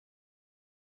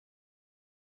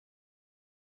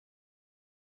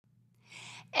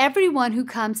Everyone who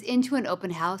comes into an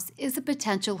open house is a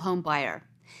potential home buyer.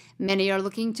 Many are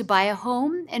looking to buy a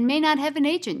home and may not have an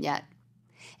agent yet.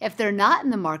 If they're not in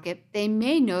the market, they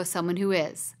may know someone who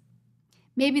is.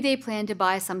 Maybe they plan to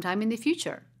buy sometime in the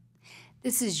future.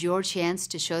 This is your chance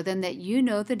to show them that you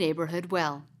know the neighborhood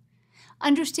well,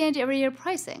 understand area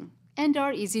pricing, and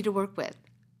are easy to work with.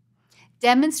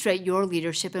 Demonstrate your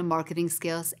leadership and marketing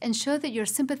skills and show that you're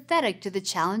sympathetic to the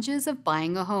challenges of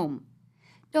buying a home.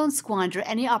 Don't squander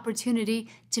any opportunity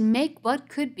to make what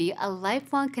could be a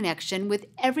lifelong connection with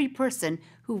every person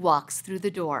who walks through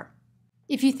the door.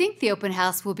 If you think the open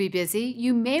house will be busy,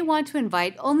 you may want to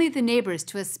invite only the neighbors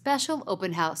to a special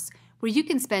open house where you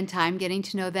can spend time getting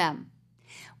to know them.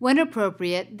 When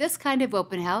appropriate, this kind of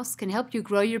open house can help you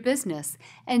grow your business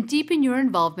and deepen your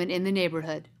involvement in the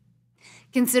neighborhood.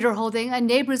 Consider holding a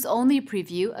neighbors-only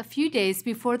preview a few days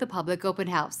before the public open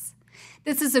house.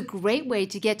 This is a great way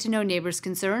to get to know neighbors'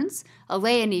 concerns,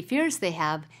 allay any fears they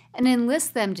have, and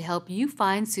enlist them to help you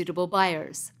find suitable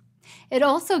buyers. It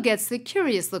also gets the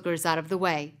curious lookers out of the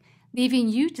way, leaving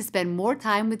you to spend more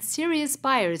time with serious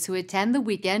buyers who attend the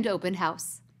weekend open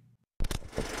house.